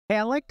Hey,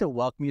 I'd like to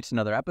welcome you to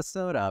another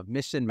episode of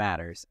Mission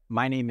Matters.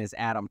 My name is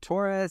Adam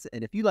Torres,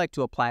 and if you'd like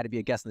to apply to be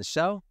a guest on the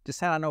show, just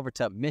head on over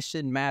to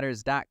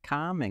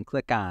missionmatters.com and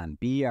click on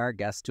Be Our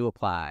Guest to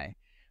Apply.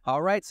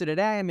 All right, so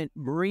today I'm in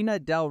Marina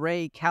del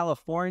Rey,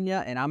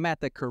 California, and I'm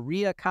at the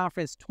Korea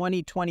Conference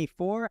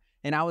 2024,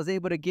 and I was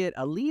able to get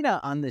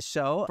Alina on the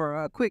show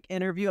for a quick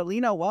interview.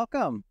 Alina,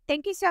 welcome.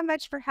 Thank you so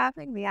much for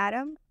having me,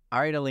 Adam. All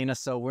right, Alina,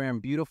 so we're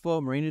in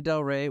beautiful Marina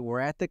del Rey. We're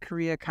at the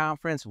Korea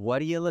Conference.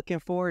 What are you looking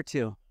forward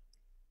to?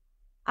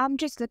 I'm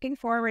just looking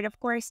forward, of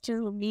course,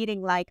 to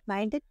meeting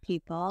like-minded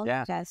people,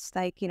 Yeah. just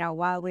like,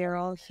 while we're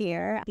all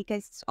here,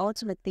 because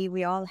ultimately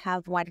we all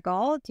have one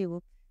goal: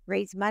 to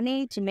raise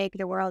money to make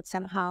the world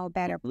somehow a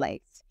better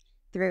place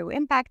through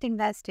impact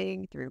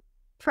investing, through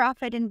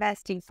profit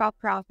investing, for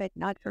profit,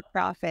 not for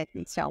profit,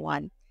 and so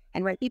on.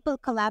 And where people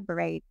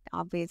collaborate,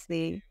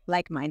 obviously,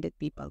 like-minded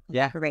people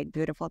collaborate,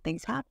 beautiful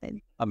things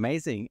happen.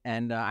 Amazing.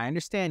 And I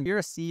understand you're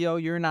a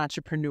CEO, you're an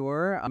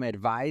entrepreneur, I'm an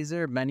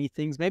advisor, many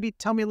things. Maybe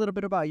tell me a little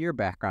bit about your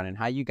background and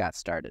how you got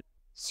started.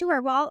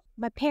 Sure. Well,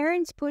 my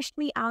parents pushed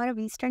me out of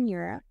Eastern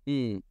Europe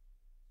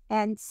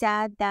and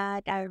said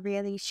that I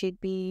really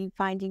should be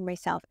finding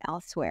myself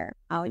elsewhere,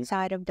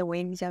 outside of the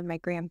wings of my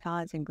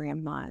grandpas and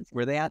grandmas.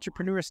 Were they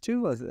entrepreneurs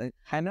too? Was it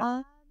kind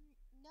of?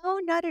 No,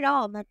 not at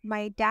all.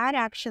 My dad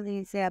actually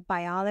is a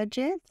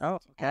biologist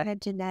and a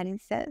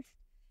geneticist.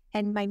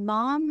 And my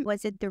mom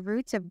was at the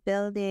roots of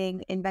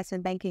building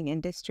investment banking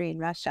industry in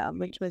Russia,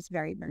 which was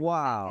very, very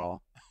Wow.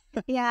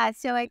 Yeah,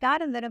 so I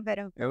got a little bit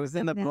of... It was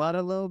in the blood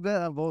a little bit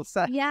on both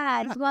sides.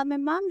 Yeah, well, my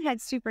mom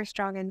had super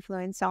strong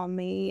influence on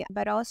me,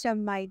 but also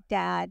my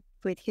dad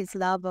with his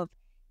love of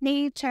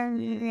nature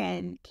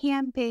and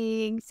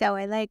camping. So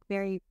I like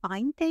very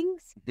fine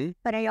things,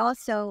 but I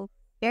also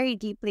very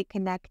deeply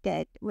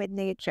connected with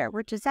nature,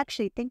 which is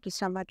actually, thank you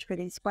so much for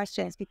these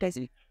questions, because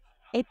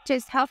it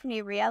just helped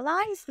me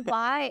realize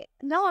why,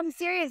 no, I'm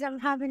serious, I'm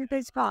having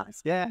this pause.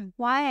 Yeah.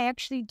 Why I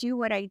actually do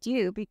what I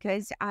do,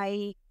 because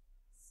I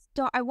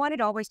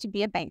wanted always to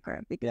be a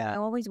banker, because I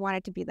always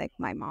wanted to be like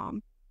my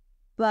mom.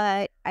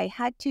 But I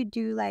had to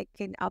do like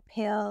an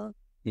uphill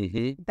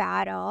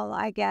battle,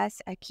 I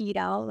guess, a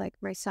keto, like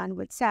my son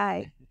would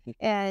say,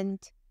 and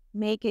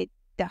make it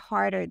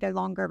the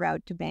longer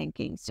route to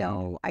banking.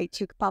 So I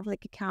took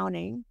public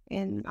accounting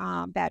in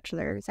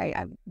bachelor's.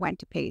 I went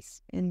to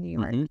Pace in New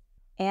York.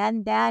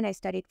 And then I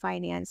studied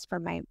finance for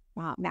my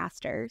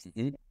master's.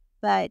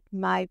 But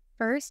my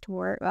first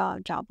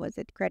job was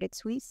at Credit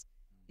Suisse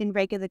in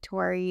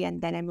regulatory.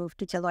 And then I moved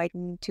to Deloitte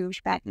and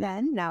Touche back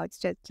then. Now it's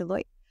just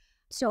Deloitte.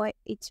 So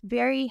it's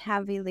very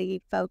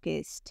heavily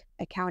focused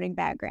accounting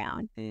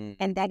background.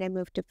 And then I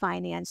moved to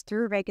finance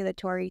through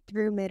regulatory,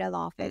 through middle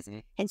office.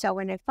 And so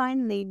when I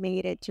finally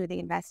made it to the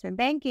investment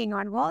banking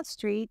on Wall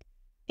Street,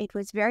 it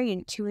was very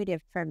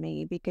intuitive for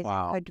me, because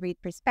I could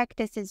read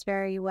prospectuses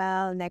very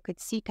well, and I could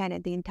see kind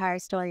of the entire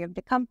story of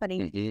the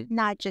company,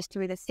 not just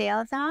through the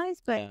sales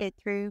eyes, but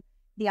through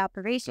the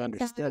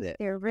operations,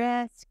 their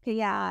risk,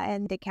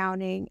 and the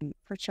accounting, and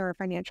for sure,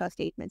 financial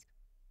statements.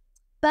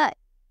 But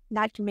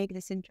not to make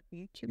this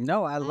interview too...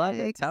 No, I love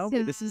it. Tell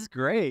me, this is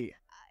great.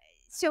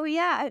 So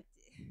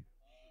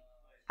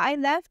I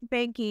left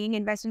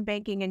investment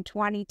banking in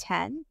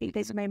 2010,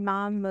 because my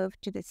mom moved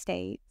to the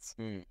States,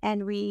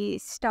 and we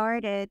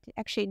started,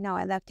 I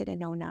left it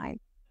in 2009.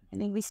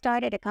 And then we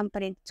started a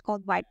company, it's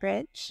called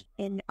Whitebridge,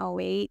 in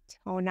 2008,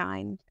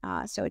 2009.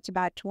 So it's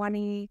about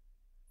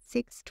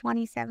 26,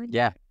 27.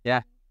 Yeah.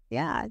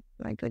 Yeah,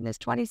 my goodness,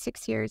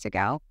 26 years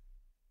ago.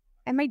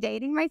 Am I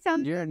dating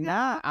myself? You're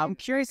not. I'm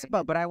curious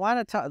but I want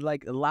to talk,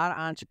 like, a lot of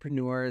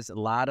entrepreneurs, a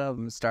lot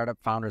of startup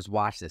founders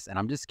watch this. And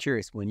I'm just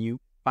curious, when you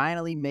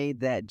finally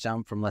made that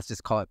jump from, let's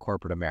just call it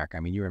corporate America.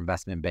 I mean, you were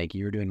investment banking,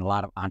 you were doing a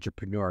lot of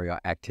entrepreneurial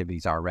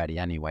activities already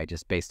anyway,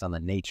 just based on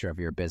the nature of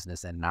your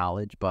business and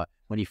knowledge. But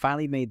when you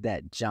finally made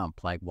that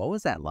jump, like, what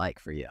was that like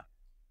for you?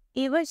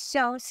 It was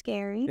so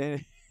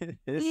scary.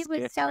 It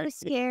was so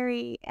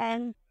scary.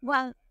 And,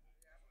 well...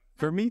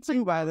 For me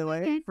too, by the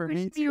way.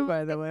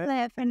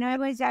 And I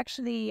was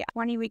actually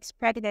 20 weeks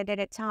pregnant at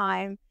a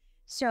time.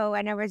 So,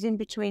 and I was in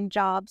between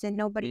jobs, and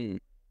nobody,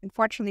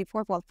 fortunately,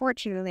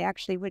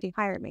 actually would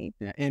hire me.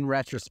 Yeah, in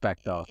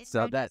retrospect, though.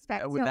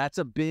 That's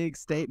a big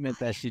statement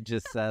that she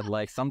just said.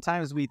 Like,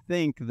 sometimes we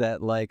think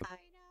that, like... I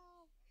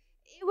know.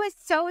 It was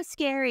so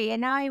scary.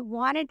 And I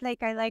wanted,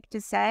 like I like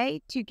to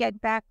say, to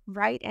get back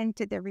right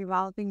into the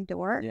revolving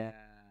door. Yeah,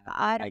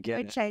 Out of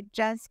which I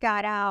just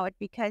got out,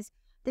 because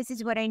this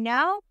is what I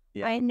know.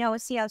 Yeah. I know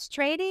sales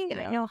trading.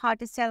 I know how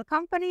to sell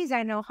companies.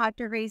 I know how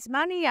to raise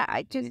money.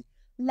 I just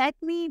let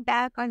me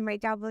back on my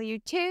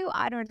W-2.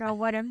 I don't know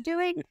what I'm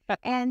doing.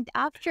 And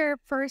after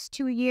first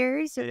 2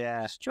 years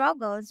of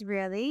struggles,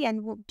 really,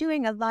 and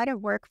doing a lot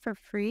of work for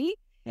free,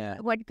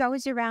 what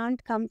goes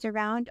around comes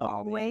around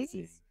always.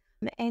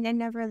 And I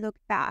never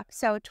looked back.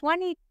 So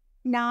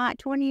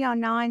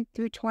 2009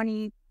 through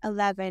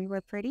 2011 were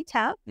pretty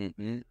tough.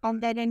 And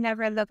then I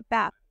never looked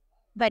back.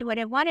 But what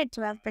I wanted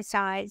to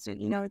emphasize,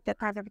 the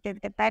kind of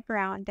the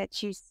background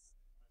that you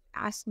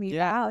asked me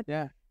about,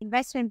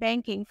 investment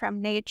banking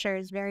from nature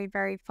is very,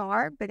 very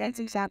far, but that's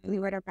exactly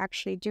what I'm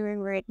actually doing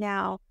right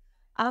now.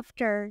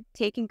 After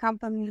taking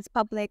companies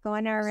public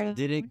on our So own.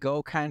 did it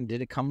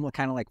come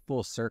kind of like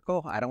full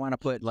circle? I don't want to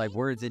put like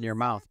words in your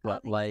mouth,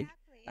 but like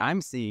Exactly.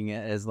 I'm seeing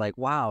it as like,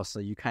 wow, so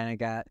you kind of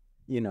got,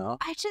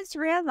 I just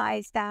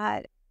realized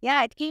that,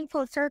 yeah, it came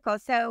full circle.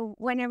 So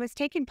when I was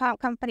taking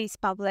companies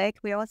public,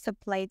 we also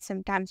played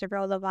sometimes a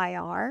role of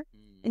IR,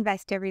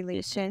 investor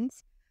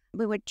relations.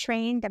 We would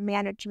train the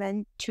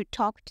management to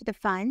talk to the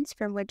funds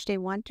from which they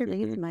want to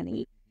raise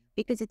money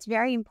because it's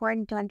very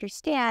important to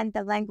understand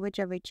the language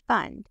of each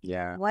fund.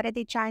 Yeah. What are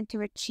they trying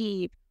to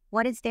achieve?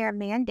 What is their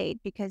mandate?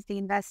 Because the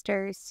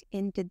investors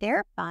into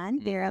their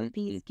fund, their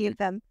LPs give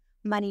them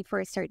money for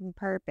a certain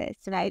purpose,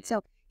 right?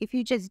 So if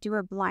you just do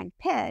a blind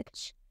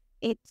pitch,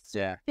 it's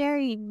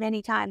very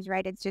many times,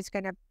 right? It's just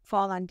going to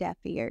fall on deaf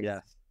ears.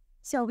 Yes.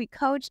 So we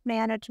coached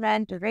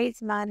management to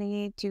raise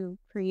money, to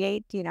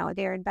create,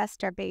 their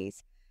investor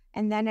base.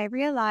 And then I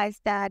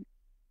realized that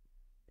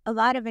a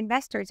lot of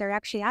investors are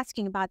actually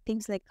asking about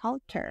things like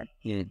culture,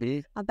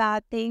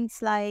 about things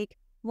like,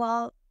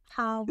 well,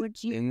 how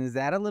would you? And is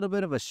that a little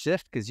bit of a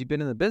shift because you've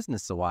been in the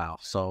business a while?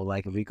 So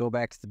like if we go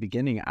back to the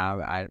beginning,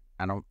 I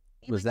don't.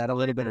 Was that a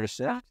little bit of a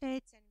shift?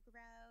 Profits and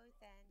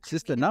growth and It's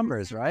just the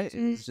numbers, right?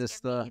 It's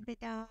just the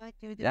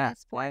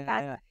best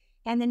forecast.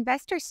 And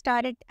investors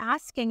started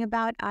asking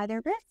about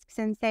other risks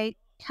and say,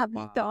 have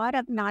you thought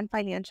of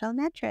non-financial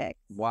metrics?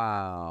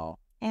 Wow.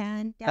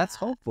 And that's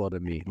hopeful to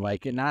me.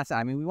 Like,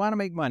 I mean, we want to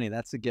make money.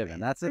 That's a given.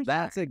 That's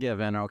a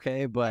given.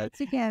 Okay. But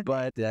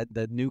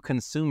the new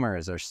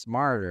consumers are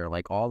smarter.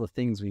 Like all the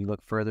things when you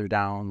look further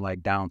down,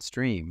 like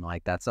downstream,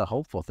 like that's a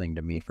hopeful thing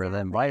to me for the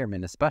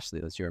environment,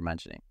 especially as you were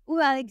mentioning.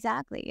 Well,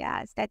 exactly.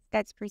 Yes,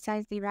 that's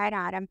precisely right,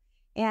 Adam.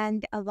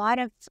 And a lot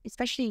of,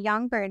 especially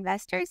younger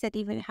investors that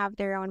even have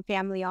their own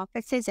family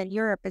offices, and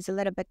Europe is a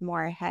little bit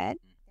more ahead.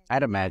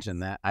 I'd imagine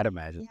that. Yeah,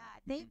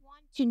 they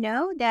want to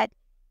know that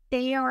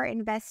they are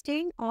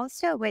investing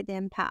also with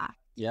impact.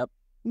 Yep.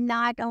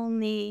 Not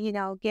only,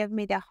 give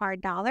me the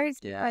hard dollars,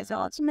 because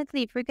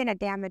ultimately, if we're going to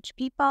damage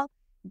people,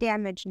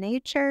 damage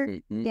nature,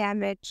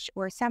 damage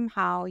or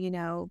somehow,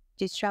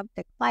 disrupt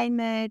the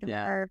climate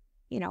or,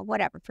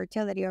 whatever,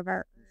 fertility of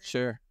our,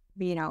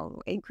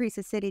 increase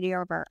acidity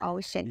of our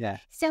ocean,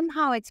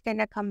 somehow it's going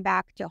to come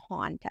back to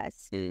haunt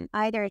us,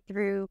 either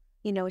through,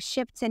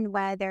 shifts in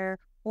weather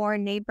or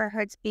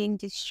neighborhoods being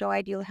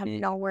destroyed. You'll have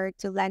nowhere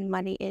to lend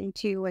money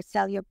into or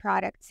sell your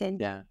products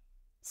in.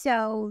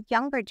 So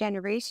younger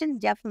generations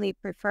definitely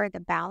prefer the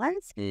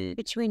balance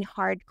between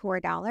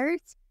hardcore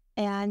dollars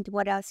and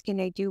what else can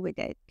I do with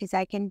it? Because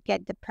I can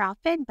get the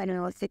profit, but I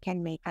also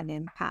can make an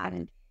impact.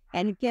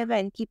 And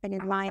keeping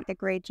in mind the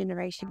great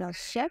generational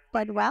shift,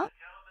 but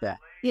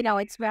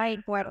it's very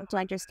important to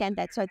understand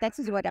that. So this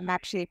is what I'm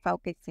actually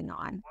focusing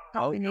on: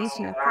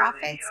 combination of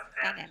profits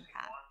and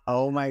impact.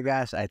 Oh my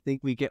gosh, I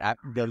think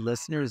the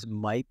listeners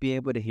might be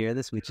able to hear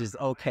this, which is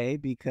okay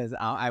because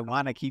I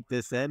want to keep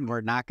this in.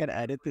 We're not going to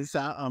edit this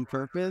out on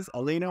purpose.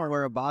 Alina,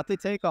 we're about to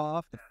take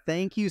off.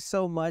 Thank you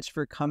so much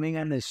for coming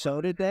on the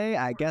show today.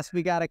 I guess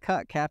we got to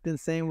cut.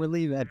 Captain's saying we're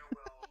leaving.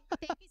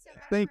 Thank you so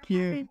much. Thank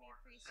you.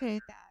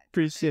 Appreciate that.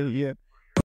 Appreciate you.